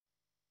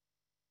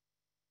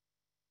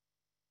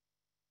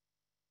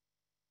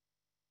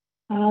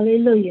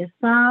Hallelujah.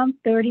 Psalm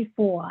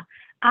 34.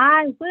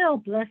 I will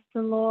bless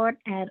the Lord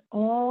at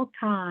all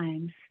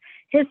times.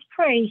 His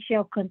praise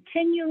shall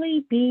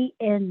continually be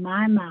in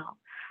my mouth.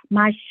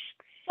 My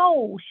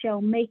soul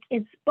shall make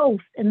its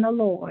boast in the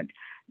Lord.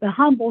 The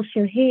humble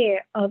shall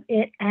hear of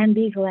it and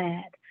be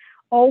glad.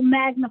 O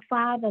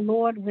magnify the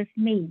Lord with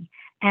me,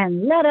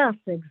 and let us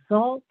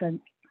exalt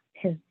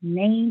his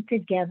name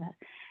together.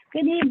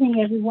 Good evening,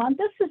 everyone.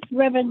 This is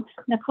Reverend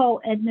Nichole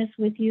Edness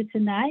with you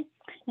tonight.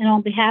 And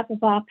on behalf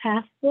of our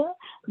pastor,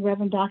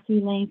 Reverend Dr.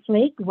 Elaine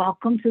Flake,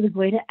 welcome to the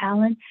Greater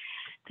Allen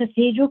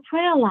Cathedral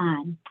Prayer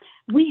Line.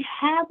 We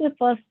have with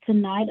us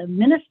tonight a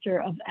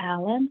minister of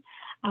Allen,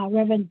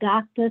 Reverend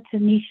Dr.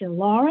 Tanesha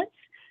Lawrence.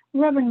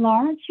 Reverend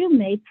Lawrence, you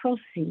may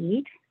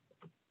proceed.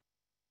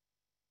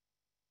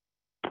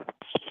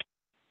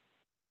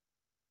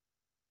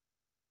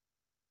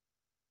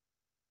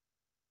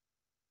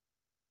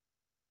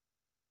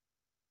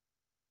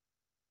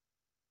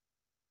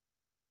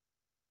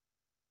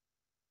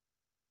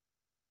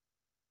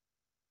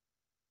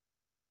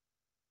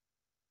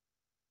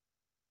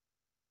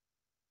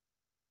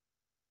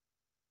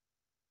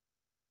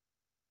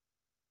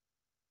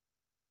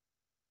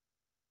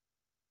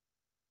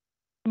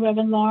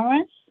 Reverend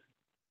Lawrence?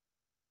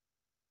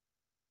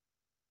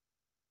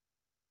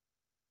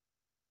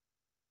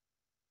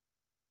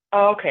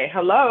 Okay,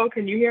 hello,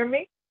 can you hear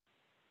me?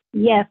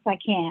 Yes, I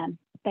can.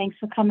 Thanks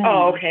for coming Oh,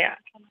 on. okay.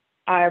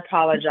 I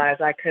apologize,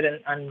 I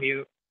couldn't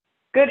unmute.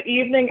 Good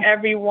evening,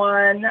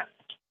 everyone.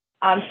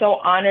 I'm so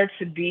honored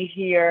to be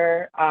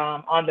here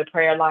on the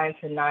prayer line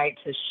tonight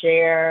to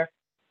share.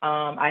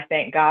 I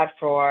thank God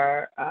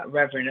for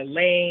Reverend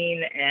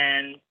Elaine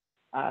and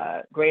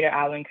Greater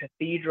Allen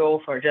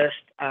Cathedral for just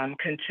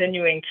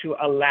continuing to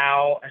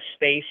allow a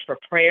space for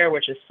prayer,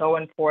 which is so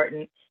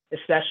important,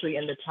 especially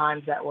in the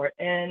times that we're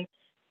in.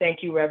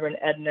 Thank you, Reverend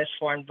Edness,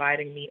 for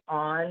inviting me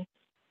on.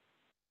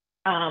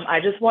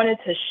 I just wanted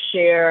to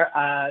share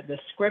the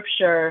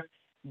scripture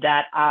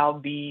that I'll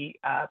be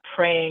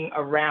praying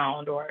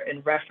around or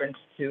in reference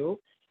to.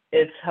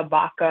 It's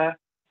Habakkuk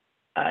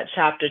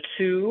chapter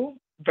 2,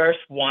 verse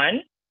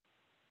 1.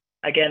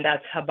 Again,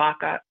 that's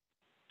Habakkuk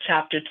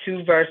chapter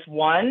 2, verse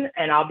 1,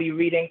 and I'll be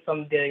reading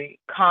from the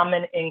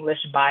Common English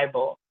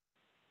Bible.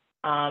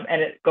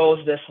 And it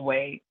goes this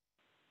way.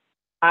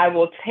 I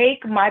will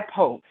take my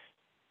post.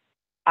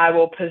 I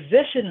will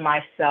position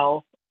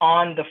myself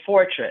on the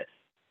fortress.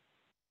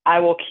 I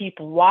will keep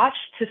watch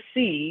to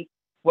see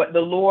what the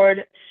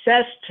Lord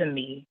says to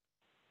me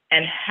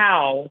and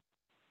how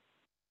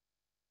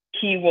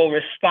he will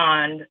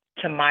respond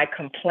to my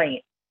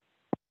complaint.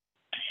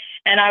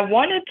 And I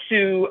wanted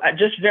to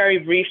just very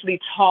briefly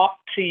talk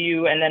to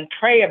you and then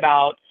pray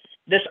about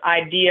this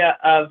idea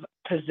of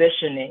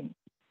positioning.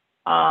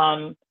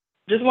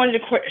 Just wanted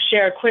to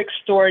share a quick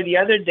story. The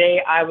other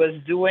day, I was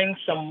doing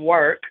some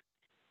work,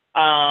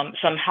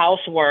 some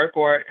housework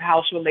or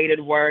house-related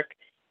work,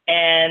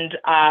 and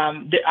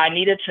I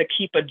needed to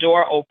keep a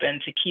door open,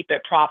 to keep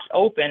it propped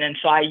open. And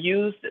so I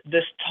used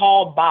this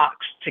tall box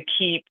to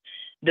keep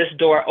this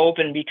door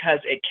open because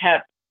it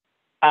kept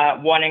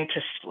wanting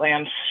to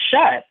slam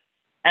shut.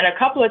 And a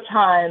couple of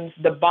times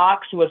the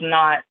box was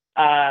not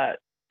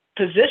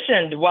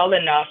positioned well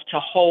enough to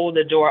hold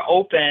the door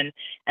open,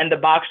 and the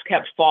box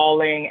kept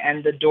falling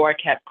and the door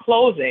kept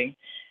closing.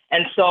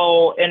 And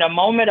so in a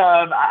moment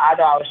of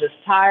either I was just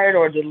tired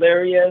or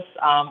delirious,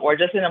 or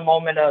just in a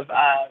moment of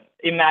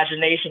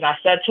imagination, I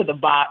said to the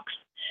box,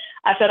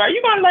 I said, are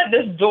you going to let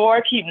this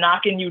door keep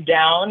knocking you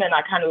down? And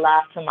I kind of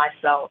laughed to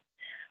myself.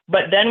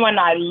 But then when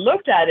I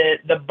looked at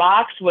it, the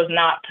box was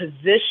not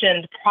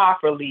positioned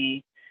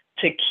properly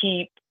to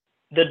keep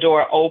the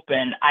door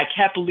open. I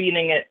kept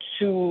leaning it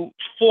too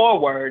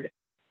forward,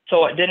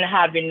 so it didn't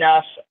have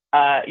enough,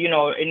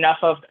 enough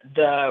of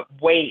the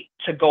weight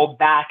to go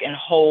back and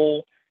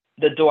hold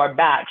the door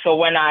back. So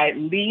when I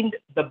leaned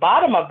the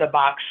bottom of the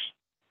box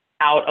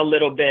out a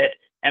little bit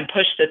and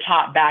pushed the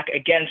top back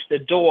against the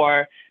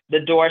door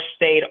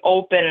stayed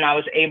open, and I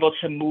was able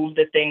to move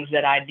the things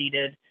that I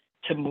needed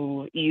to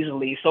move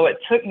easily. So it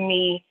took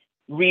me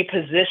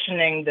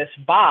repositioning this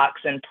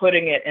box and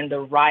putting it in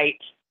the right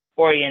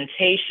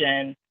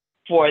orientation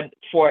for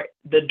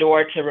the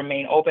door to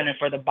remain open and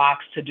for the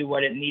box to do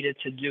what it needed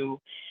to do.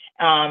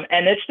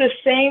 And it's the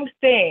same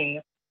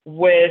thing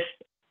with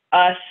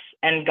us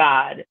and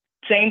God.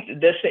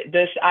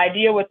 This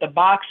idea with the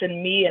box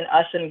and me and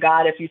us and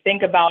God, if you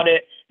think about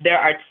it, there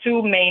are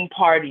two main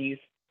parties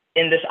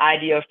in this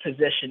idea of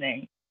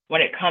positioning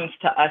when it comes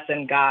to us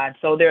and God.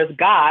 So there's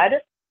God,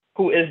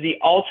 who is the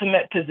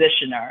ultimate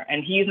positioner,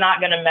 and he's not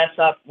going to mess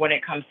up when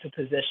it comes to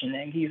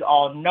positioning. He's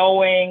all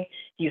knowing,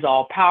 he's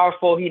all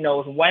powerful, he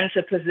knows when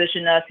to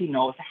position us, he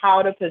knows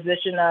how to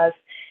position us,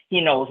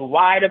 he knows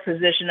why to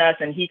position us,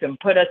 and he can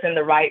put us in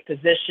the right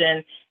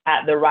position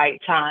at the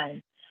right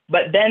time.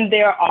 But then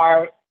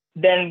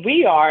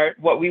we are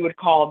what we would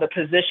call the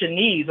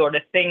positionees, or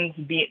the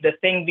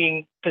thing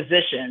being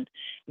positioned.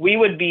 We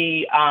would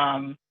be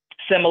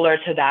similar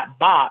to that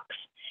box.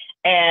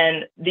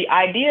 And the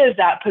idea is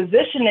that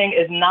positioning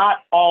is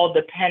not all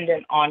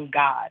dependent on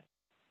God.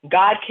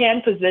 God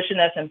can position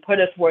us and put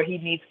us where he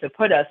needs to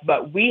put us,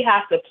 but we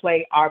have to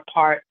play our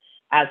part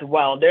as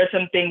well. There's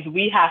some things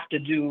we have to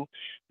do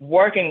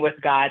working with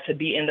God to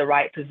be in the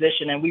right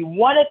position. And we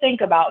want to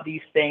think about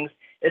these things,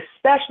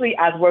 especially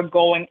as we're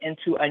going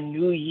into a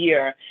new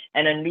year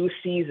and a new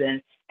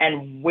season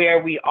and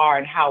where we are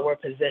and how we're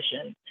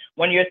positioned.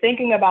 When you're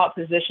thinking about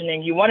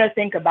positioning, you want to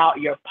think about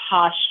your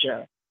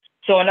posture.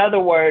 So in other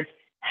words,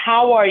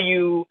 how are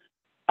you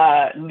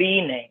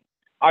leaning?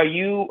 Are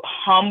you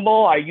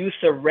humble? Are you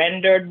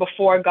surrendered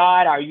before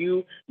God? Are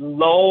you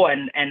low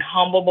and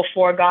humble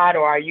before God?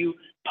 Or are you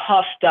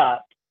puffed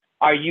up?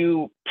 Are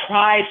you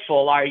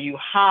prideful? Are you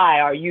high?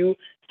 Are you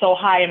so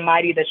high and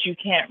mighty that you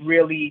can't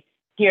really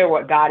hear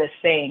what God is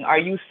saying? Are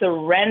you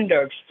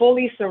surrendered,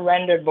 fully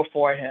surrendered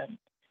before him?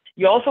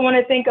 You also want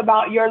to think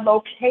about your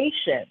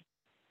location,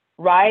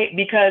 right?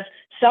 Because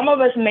some of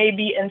us may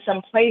be in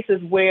some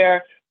places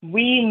where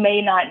we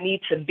may not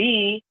need to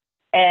be,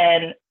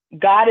 and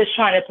God is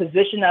trying to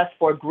position us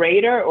for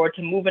greater or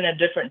to move in a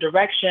different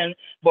direction,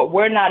 but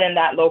we're not in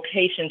that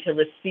location to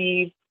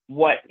receive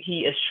what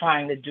he is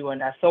trying to do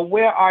in us. So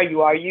where are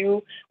you?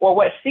 Or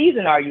what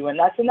season are you in?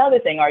 That's another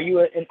thing. Are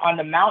you on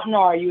the mountain,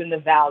 or are you in the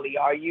valley?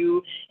 Are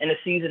you in a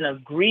season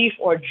of grief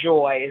or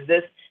joy? Is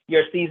this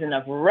your season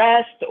of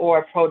rest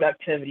or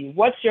productivity?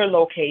 What's your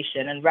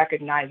location, and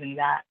recognizing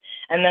that?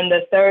 And then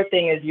the third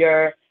thing is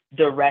your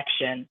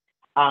direction.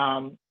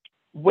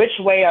 Which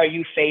way are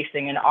you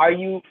facing? And are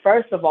you,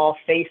 first of all,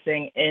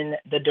 facing in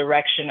the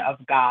direction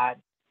of God?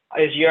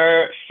 Is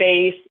your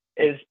faith,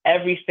 is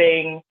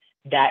everything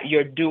that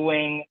you're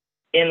doing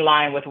in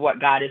line with what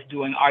God is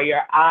doing? Are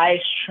your eyes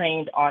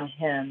trained on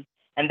him?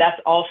 And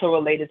that's also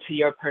related to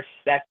your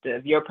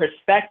perspective. Your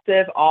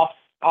perspective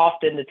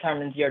often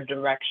determines your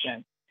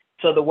direction.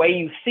 So the way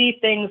you see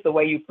things, the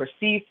way you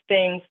perceive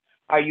things,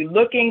 are you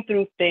looking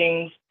through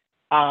things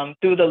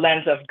through the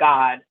lens of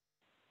God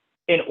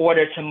in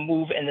order to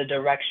move in the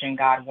direction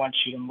God wants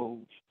you to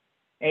move?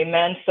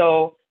 Amen.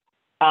 So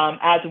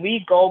as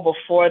we go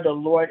before the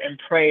Lord in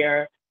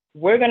prayer,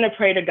 we're going to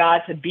pray to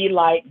God to be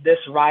like this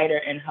writer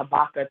in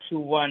Habakkuk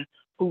 2:1,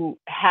 who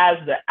has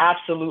the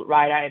absolute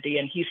right idea.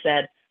 And he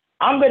said,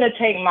 I'm going to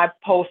take my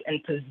post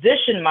and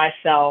position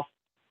myself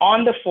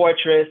on the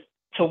fortress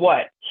to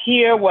what?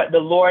 Hear what the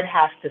Lord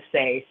has to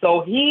say.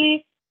 So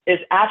he is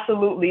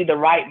absolutely the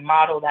right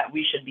model that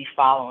we should be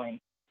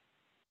following.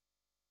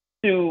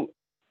 To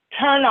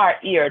turn our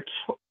ear,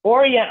 to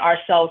orient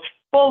ourselves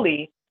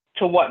fully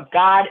to what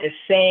God is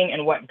saying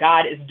and what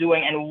God is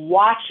doing, and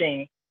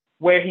watching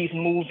where he's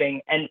moving,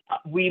 and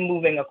we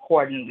moving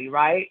accordingly,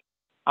 right?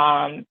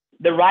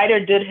 The writer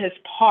did his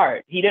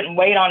part. He didn't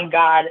wait on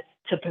God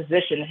to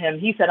position him.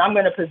 He said, I'm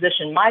going to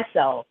position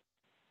myself,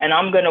 and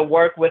I'm going to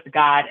work with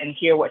God and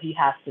hear what he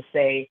has to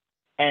say,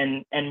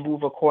 and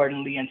move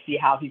accordingly, and see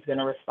how he's going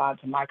to respond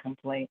to my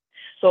complaint.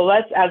 So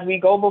let's, as we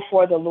go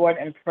before the Lord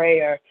in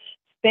prayer,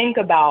 think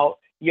about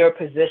your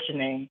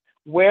positioning.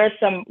 What are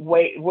some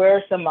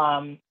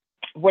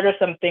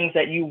things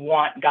that you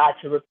want God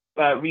to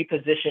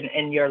reposition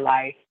in your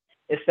life,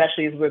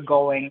 especially as we're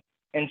going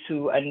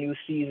into a new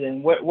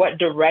season? What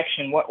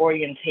direction, what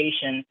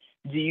orientation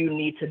do you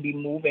need to be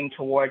moving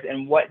towards,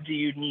 and what do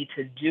you need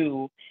to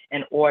do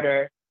in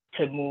order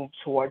to move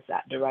towards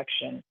that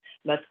direction?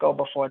 Let's go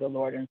before the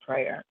Lord in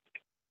prayer.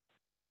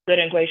 Good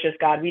and gracious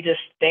God, we just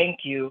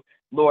thank you,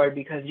 Lord,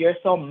 because you're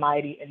so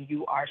mighty and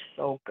you are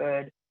so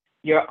good.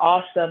 You're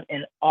awesome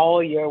in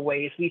all your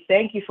ways. We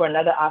thank you for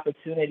another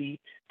opportunity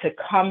to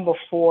come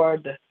before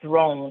the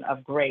throne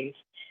of grace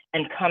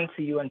and come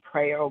to you in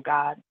prayer, oh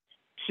God,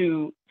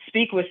 to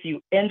speak with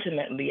you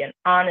intimately and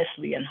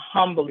honestly and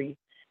humbly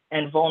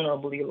and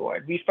vulnerably,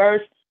 Lord. We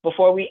first,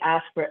 before we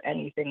ask for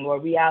anything,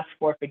 Lord, we ask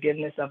for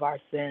forgiveness of our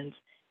sins.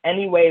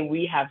 Any way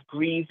we have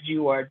grieved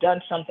you or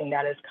done something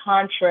that is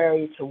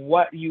contrary to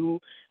what you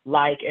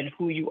like and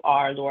who you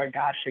are, Lord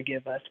God,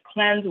 forgive us.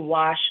 Cleanse,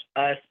 wash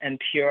us, and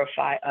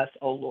purify us,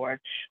 oh Lord.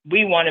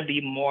 We want to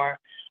be more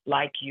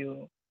like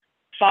you.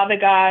 Father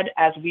God,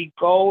 as we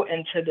go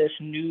into this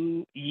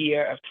new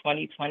year of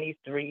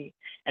 2023,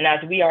 and as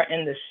we are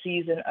in the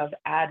season of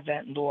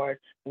Advent, Lord,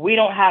 we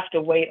don't have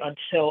to wait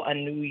until a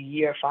new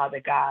year,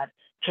 Father God,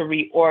 to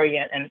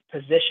reorient and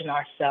position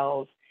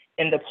ourselves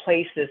in the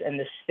places and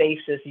the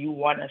spaces you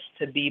want us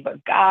to be.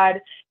 But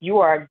God, you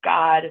are a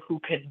God who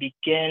could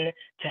begin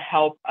to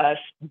help us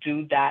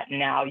do that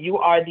now. You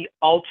are the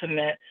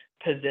ultimate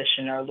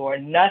positioner,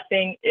 Lord.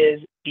 Nothing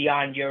is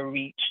beyond your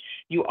reach.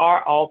 You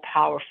are all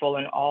powerful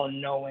and all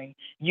knowing.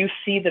 You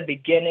see the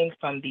beginning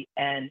from the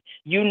end.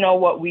 You know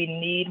what we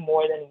need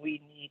more than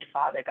we need,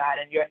 Father God,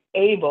 and you're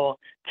able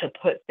to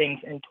put things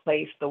in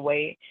place the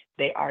way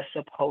they are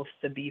supposed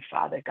to be,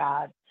 Father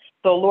God.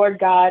 So, Lord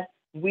God,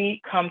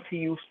 we come to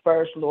you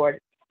first, Lord,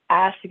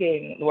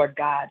 asking, Lord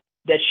God,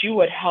 that you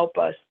would help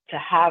us to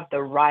have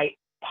the right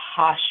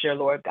posture,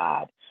 Lord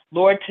God.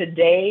 Lord,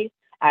 today,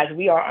 as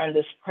we are on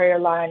this prayer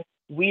line,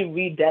 we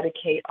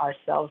rededicate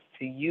ourselves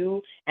to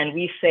you, and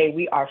we say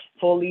we are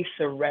fully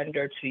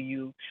surrendered to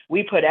you.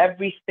 We put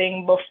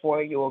everything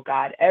before you, oh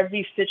God,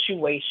 every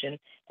situation,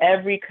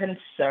 every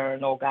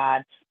concern, oh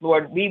God.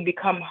 Lord, we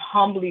become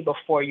humbly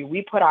before you.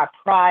 We put our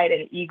pride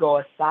and ego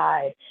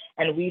aside,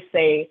 and we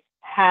say,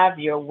 have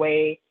your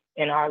way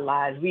in our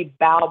lives. We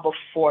bow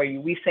before you.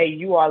 We say,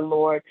 you are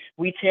Lord.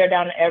 We tear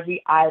down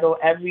every idol,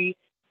 everything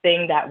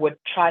that would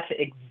try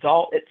to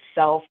exalt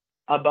itself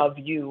above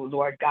you,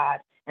 Lord God.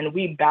 And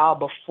we bow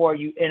before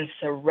you in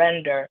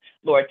surrender.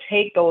 Lord,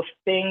 take those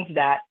things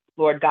that,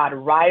 Lord God,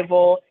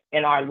 rival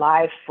in our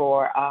lives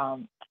for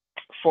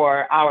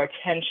our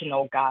attention,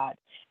 oh God.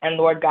 And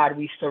Lord God,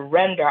 we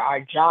surrender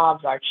our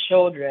jobs, our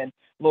children,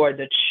 Lord,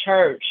 the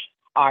church,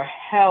 our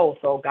health,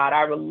 oh God,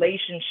 our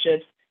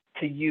relationships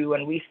to you.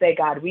 And we say,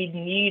 God, we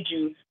need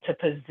you to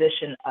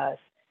position us.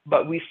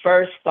 But we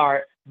first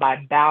start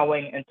by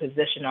bowing and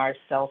position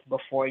ourselves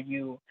before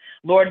you.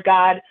 Lord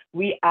God,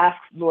 we ask,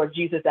 Lord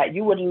Jesus, that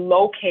you would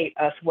locate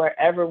us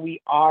wherever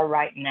we are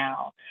right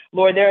now.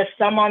 Lord, there are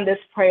some on this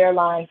prayer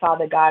line,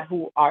 Father God,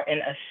 who are in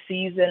a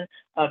season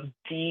of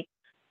deep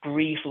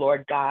grief,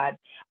 Lord God.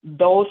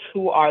 Those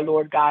who are,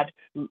 Lord God,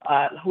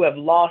 who have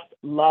lost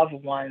loved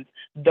ones,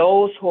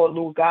 those who,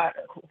 Lord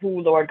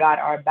God,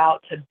 are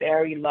about to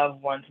bury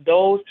loved ones,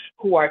 those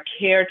who are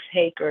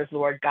caretakers,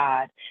 Lord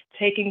God,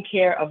 taking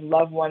care of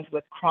loved ones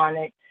with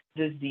chronic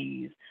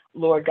disease.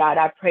 Lord God,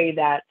 I pray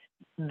that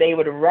they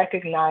would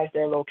recognize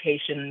their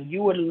location.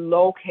 You would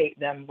locate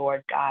them,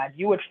 Lord God.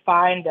 You would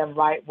find them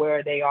right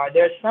where they are.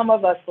 There's some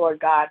of us, Lord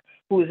God,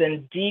 who's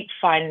in deep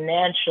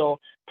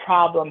financial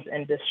problems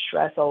and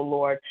distress, oh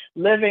Lord,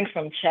 living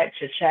from check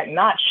to check,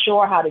 not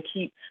sure how to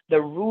keep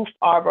the roof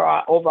over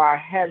our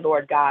head,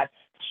 Lord God,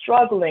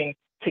 struggling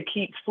to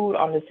keep food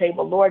on the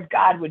table. Lord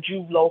God, would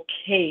you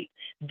locate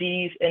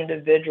these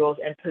individuals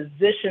and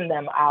position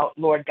them out,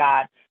 Lord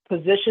God,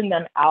 position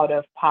them out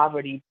of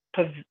poverty,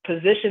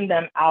 position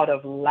them out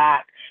of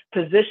lack,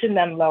 position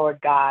them, Lord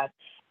God,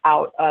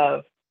 out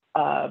of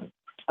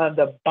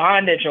the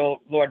bondage,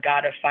 oh Lord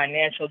God, of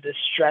financial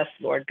distress,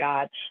 Lord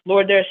God.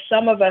 Lord, there's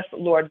some of us,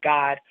 Lord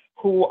God,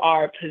 who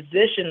are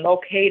positioned,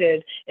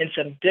 located in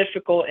some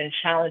difficult and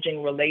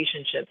challenging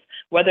relationships,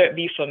 whether it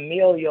be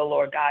familial,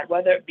 Lord God,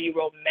 whether it be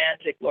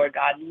romantic, Lord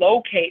God.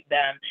 Locate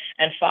them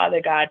and,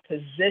 Father God,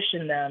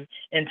 position them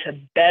into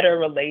better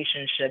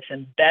relationships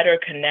and better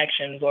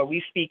connections. Lord,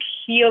 we speak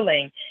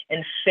healing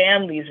in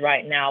families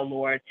right now,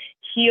 Lord,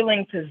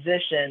 healing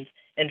positions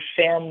and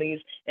families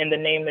in the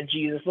name of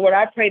Jesus. Lord,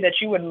 I pray that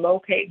you would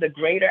locate the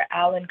Greater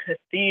Allen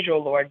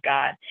Cathedral, Lord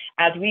God,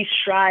 as we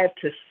strive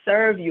to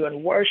serve you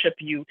and worship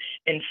you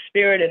in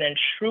spirit and in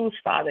truth,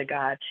 Father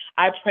God.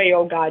 I pray,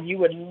 oh God, you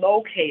would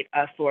locate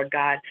us, Lord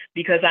God,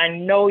 because I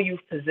know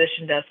you've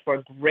positioned us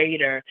for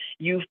greater.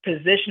 You've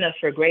positioned us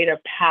for greater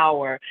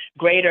power,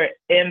 greater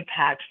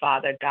impact,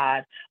 Father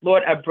God.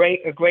 Lord, a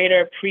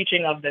greater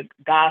preaching of the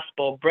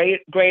gospel,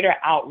 greater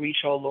outreach,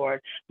 oh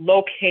Lord.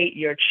 Locate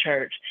your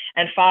church.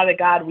 And Father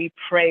God, we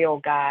pray, oh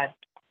God,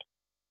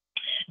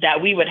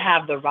 that we would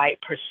have the right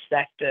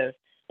perspective,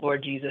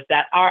 Lord Jesus,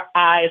 that our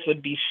eyes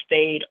would be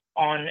stayed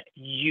on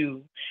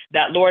you,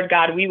 that, Lord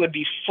God, we would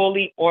be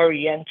fully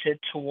oriented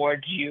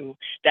towards you,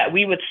 that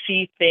we would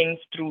see things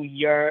through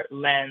your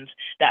lens,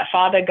 that,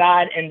 Father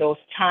God, in those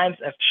times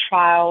of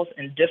trials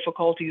and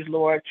difficulties,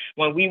 Lord,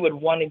 when we would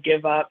want to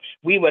give up,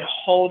 we would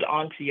hold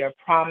on to your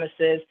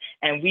promises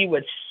and we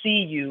would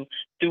see you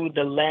through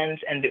the lens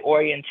and the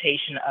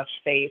orientation of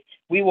faith.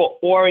 We will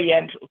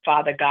orient,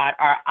 Father God,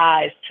 our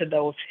eyes to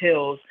those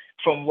hills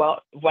from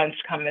whence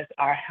cometh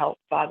our help,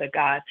 Father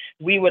God.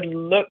 We would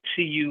look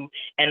to you,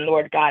 and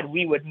Lord God,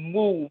 we would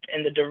move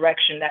in the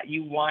direction that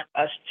you want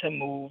us to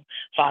move,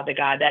 Father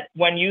God. That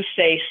when you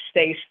say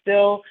stay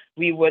still,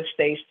 we would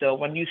stay still.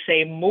 When you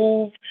say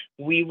move,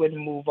 we would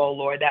move, oh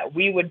Lord, that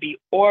we would be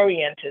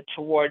oriented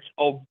towards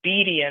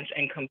obedience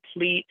and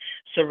complete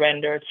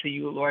surrender to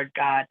you, Lord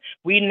God.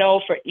 We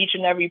know for each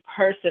and every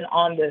person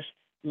on this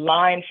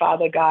line,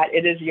 Father God,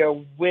 it is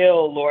your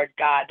will, Lord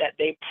God, that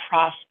they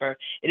prosper.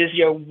 It is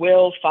your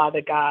will,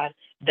 Father God,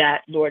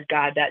 that, Lord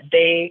God, that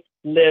they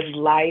live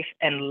life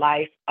and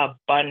life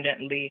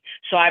abundantly.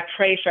 So I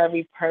pray for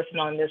every person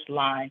on this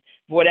line,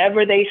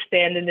 whatever they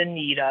stand in the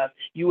need of,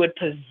 you would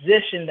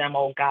position them,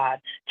 oh God,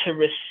 to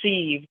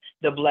receive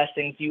the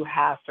blessings you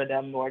have for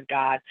them, Lord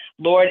God.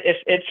 Lord, if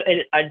it's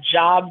a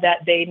job that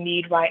they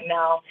need right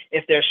now,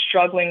 if they're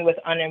struggling with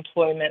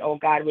unemployment, oh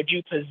God, would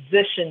you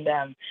position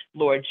them,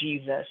 Lord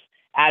Jesus,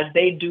 as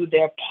they do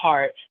their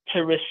part to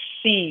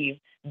receive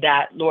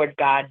that, Lord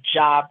God,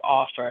 job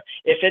offer.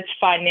 If it's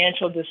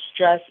financial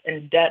distress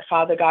and debt,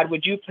 Father God,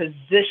 would you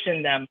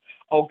position them,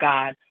 oh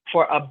God,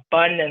 for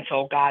abundance,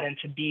 oh God, and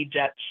to be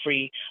debt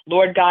free.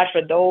 Lord God,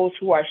 for those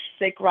who are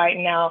sick right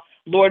now,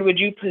 Lord, would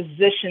you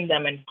position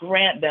them and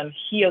grant them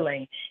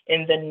healing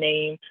in the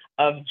name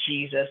of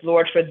Jesus.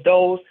 Lord, for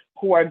those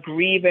who are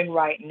grieving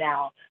right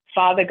now,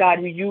 Father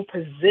God, will you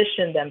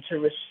position them to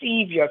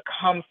receive your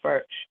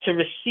comfort, to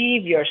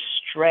receive your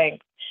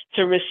strength,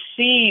 to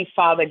receive,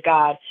 Father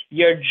God,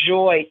 your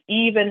joy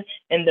even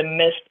in the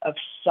midst of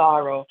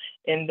sorrow,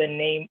 in the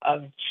name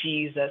of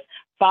Jesus.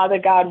 Father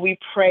God, we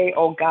pray,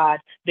 oh God,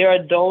 there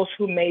are those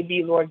who may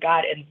be, Lord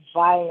God, in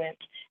violent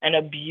and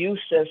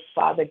abusive,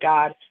 Father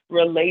God,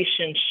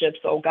 relationships,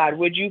 oh God.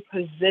 Would you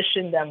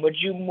position them? Would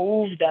you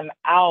move them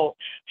out,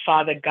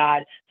 Father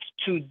God,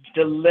 to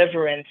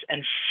deliverance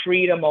and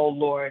freedom, oh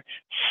Lord,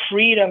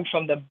 freedom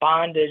from the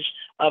bondage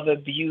of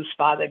abuse,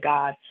 Father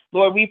God.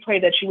 Lord, we pray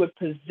that you would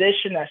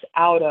position us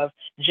out of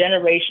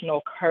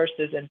generational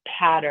curses and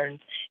patterns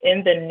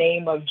in the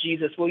name of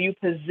Jesus. Will you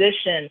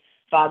position,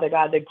 Father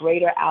God, the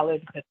Greater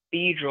Allen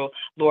Cathedral,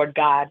 Lord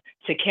God,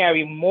 to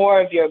carry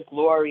more of your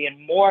glory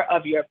and more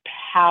of your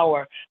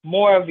power,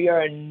 more of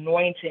your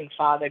anointing,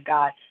 Father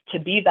God, to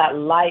be that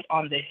light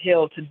on the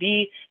hill, to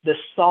be the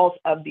salt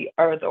of the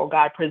earth, oh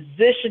God.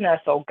 Position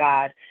us, oh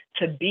God,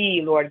 to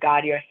be, Lord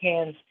God, your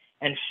hands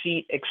and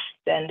feet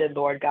extended,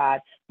 Lord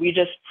God. We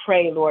just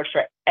pray, Lord,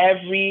 for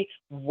every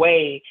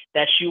way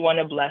that you want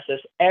to bless us,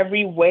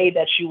 every way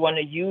that you want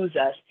to use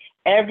us,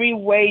 every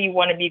way you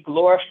want to be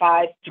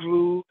glorified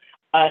through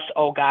us,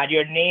 oh God.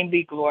 Your name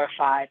be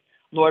glorified.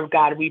 Lord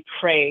God, we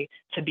pray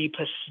to be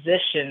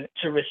positioned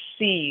to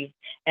receive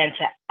and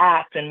to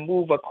act and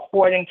move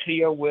according to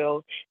your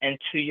will and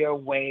to your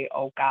way,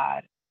 oh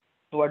God.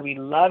 Lord, we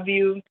love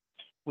you.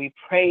 We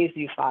praise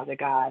you, Father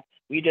God.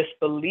 We just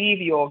believe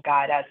you, oh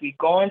God, as we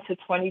go into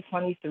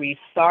 2023,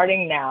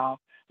 starting now,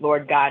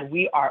 Lord God,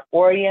 we are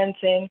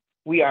orienting,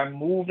 we are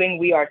moving,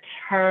 we are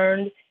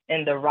turned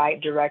in the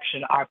right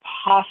direction. Our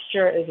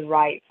posture is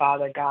right,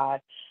 Father God.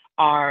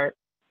 Our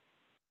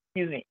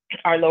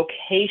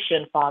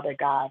location, Father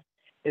God,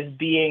 is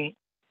being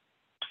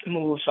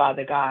moved,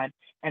 Father God,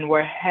 and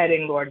we're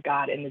heading, Lord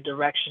God, in the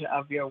direction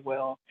of your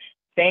will.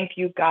 Thank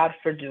you, God,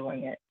 for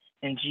doing it.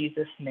 In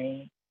Jesus'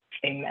 name,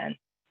 amen.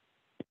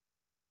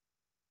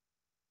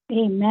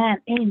 Amen.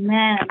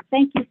 Amen.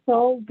 Thank you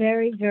so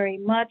very, very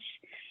much,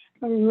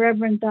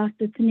 Reverend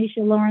Dr. Tanesha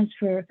Lawrence,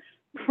 for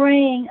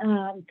praying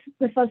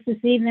with us this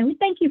evening. We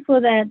thank you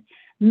for that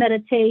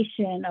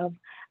meditation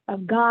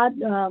of God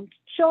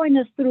showing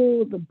us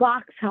through the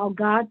box how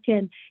God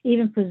can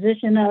even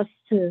position us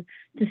to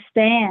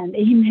stand,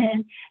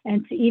 amen,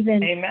 and to even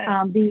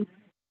be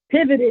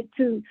pivoted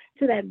to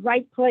that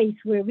right place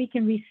where we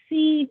can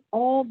receive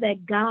all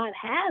that God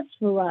has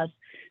for us.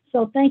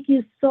 So thank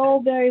you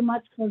so very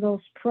much for those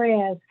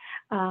prayers,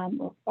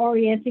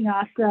 orienting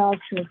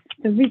ourselves to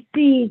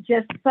receive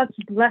just such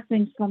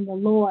blessings from the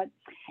Lord.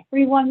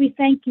 Everyone, we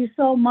thank you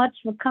so much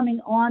for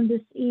coming on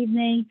this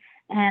evening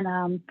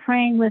and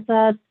praying with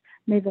us.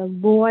 May the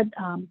Lord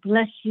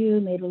bless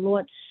you. May the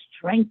Lord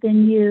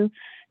strengthen you.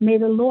 May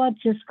the Lord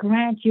just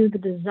grant you the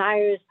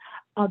desires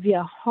of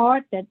your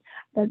heart that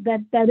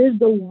is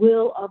the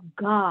will of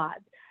God.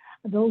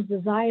 Those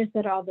desires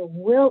that are the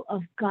will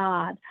of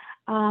God.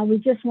 We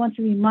just want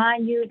to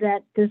remind you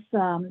that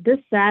this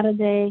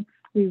Saturday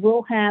we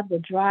will have the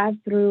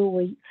drive-through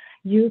where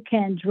you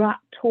can drop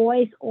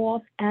toys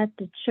off at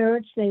the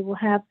church. They will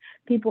have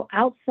people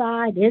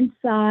outside,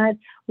 inside,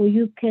 where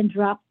you can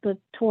drop the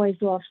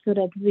toys off so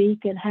that we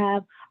can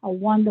have a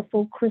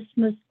wonderful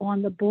Christmas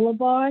on the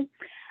boulevard.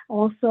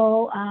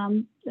 Also,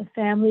 the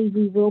family,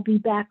 we will be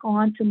back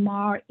on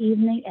tomorrow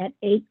evening at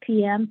 8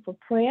 p.m. for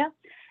prayer.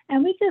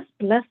 And we just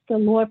bless the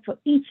Lord for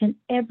each and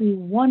every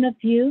one of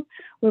you.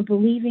 We're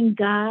believing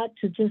God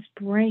to just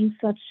bring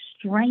such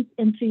strength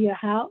into your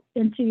house,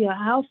 into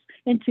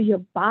your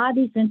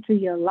bodies, into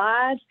your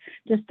lives,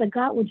 just that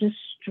God will just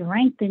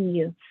strengthen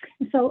you.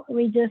 And so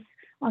we just,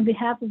 on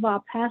behalf of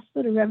our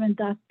pastor, the Reverend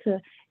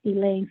Dr.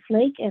 Elaine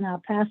Flake, and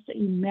our pastor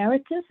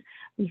emeritus,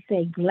 we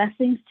say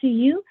blessings to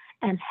you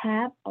and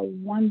have a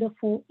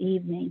wonderful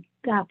evening.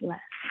 God bless.